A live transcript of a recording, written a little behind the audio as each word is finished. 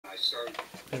I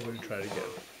would try to get.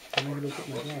 I'm gonna look at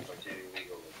my glass.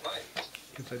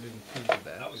 Because I didn't think of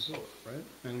that before, right?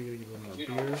 I'm gonna give them more beer.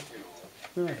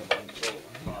 No, I don't think so.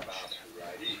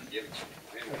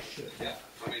 I should.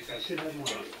 I should have more.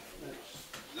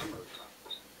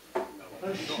 I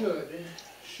should.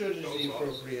 Should is the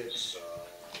appropriate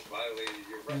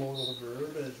modal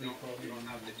verb, as we probably don't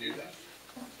have to do that.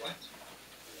 What?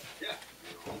 Yeah.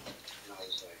 And I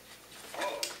was like,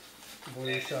 oh.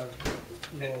 Voy a usar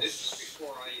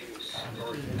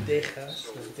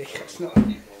lentejas, no,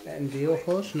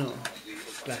 anteojos, no,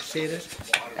 placeres,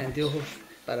 anteojos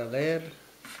para leer,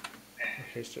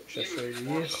 porque ya soy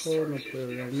viejo, no puedo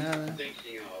leer nada,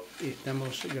 y estamos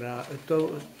estoy grabando.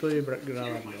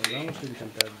 Vamos a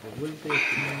intentar de vuelta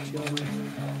explicaciones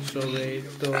sobre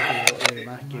todo lo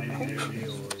demás que me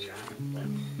dio hoy.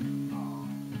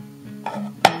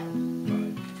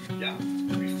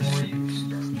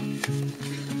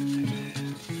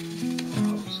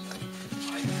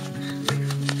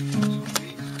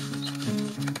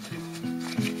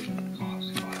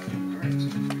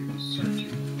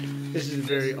 This is a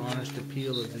very honest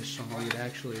appeal of this song. It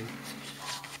actually,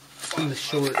 in the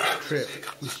short trip,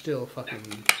 we still fucking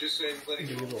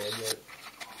Google, but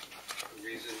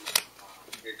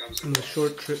in the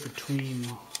short trip between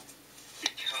the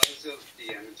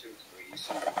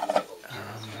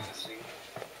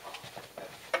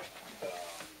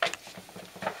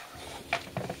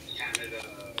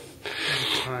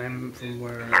time from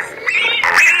where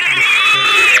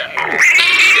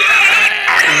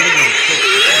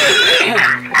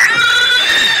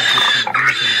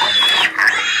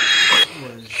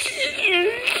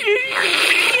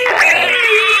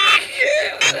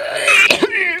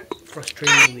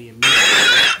frustratingly immediate.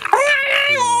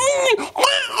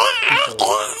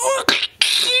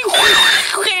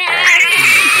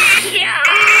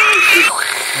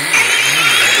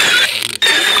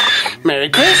 Merry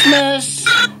Christmas!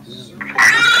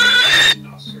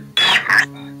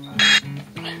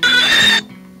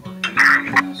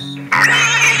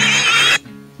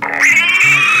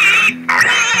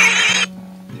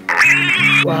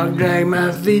 Drag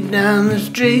my feet down the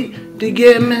street to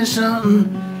get me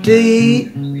something to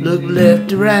eat. Look left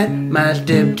to right, my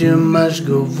step too much,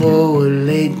 go forward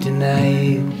late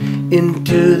tonight.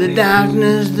 Into the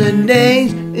darkness, the day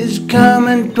is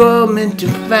coming toward me too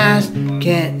fast.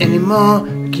 Can't anymore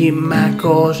keep my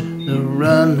course, the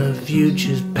run, the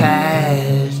future's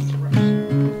past.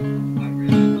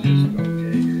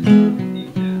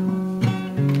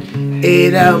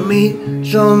 Ate out meat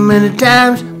so many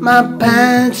times, my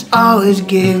parents always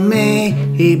gave me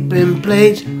heaping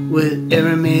plates with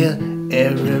every meal,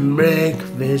 every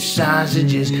breakfast.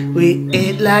 Sausages we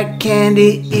ate like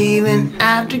candy, even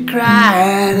after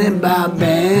crying about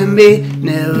Bambi.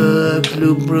 Never a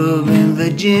clue proving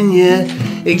Virginia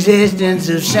existence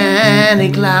of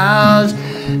Santa Claus.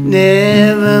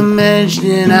 Never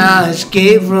mentioning our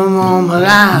escape from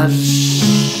omelas.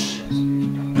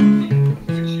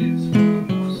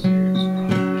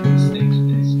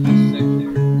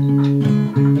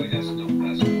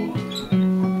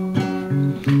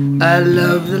 I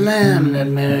love the lamb that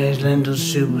Mary's lentil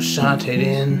soup was sauteed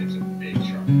in.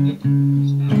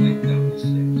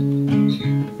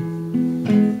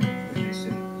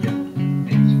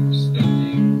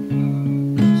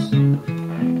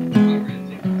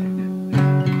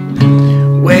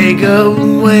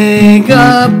 Wake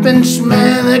up and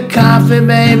smell the coffee,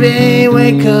 baby.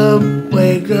 Wake up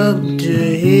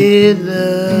to hear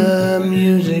the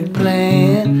music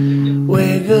playing.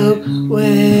 Wake up.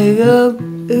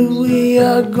 If we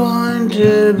are going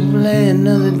to play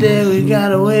another day, we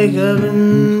gotta wake up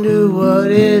and do what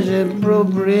is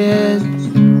appropriate.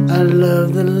 I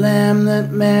love the lamb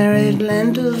that Mary's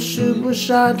lentil soup was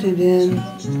sauteed in.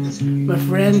 My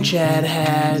friend Chad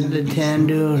had the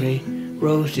tandoori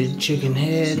roasted chicken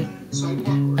head.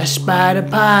 I spied a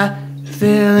pie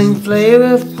filling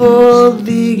flavorful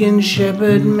vegan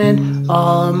shepherd mint.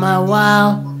 All my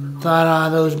while thought all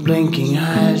those blinking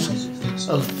eyes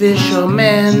official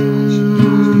men.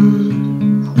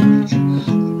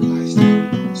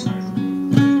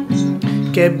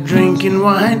 Kept drinking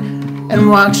wine and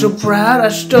walked so proud I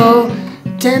stole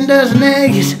 10 dozen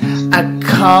eggs. I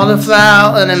called a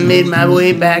foul and I made my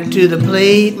way back to the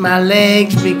plate. My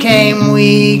legs became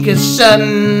weak, a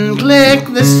sudden click,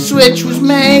 the switch was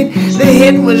made. The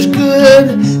hit was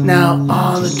good, now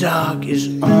all the dark is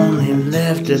only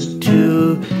left up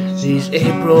to these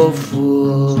April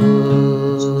Fools.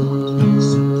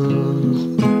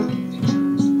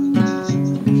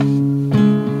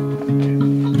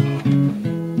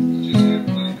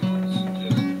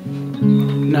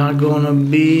 Now Not gonna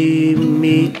be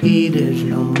meat eaters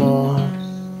no more.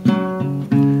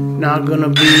 Not gonna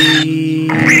be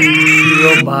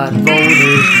robot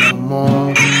voters no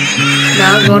more.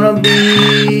 Not gonna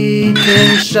be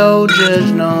tin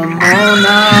soldiers no more.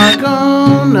 Not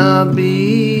gonna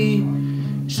be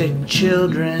sick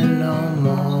children no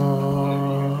more.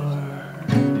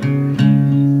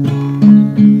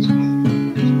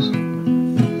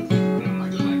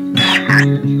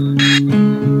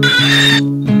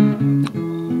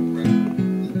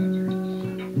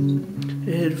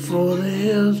 Head for the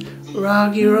hills,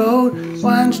 rocky road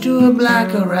winds to a black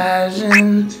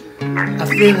horizon. I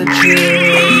feel the chill,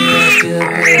 still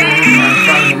burning my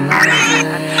fucking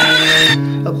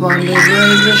mind. Upon the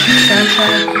great Russian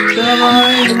sunshine, still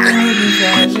always the moon's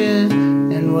ashes,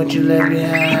 and what you left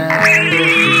behind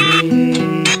is to be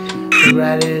the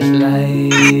brightest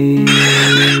light.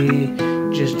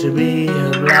 Just to be a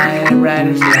blind,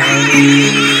 brightest light.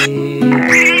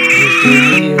 Just to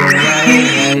be a bright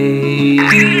light.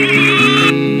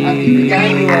 Happy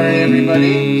veganuary,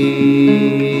 everybody.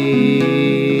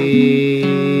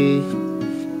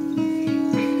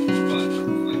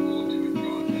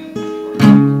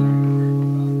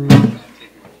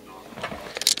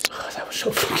 Oh, that was so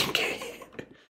fucking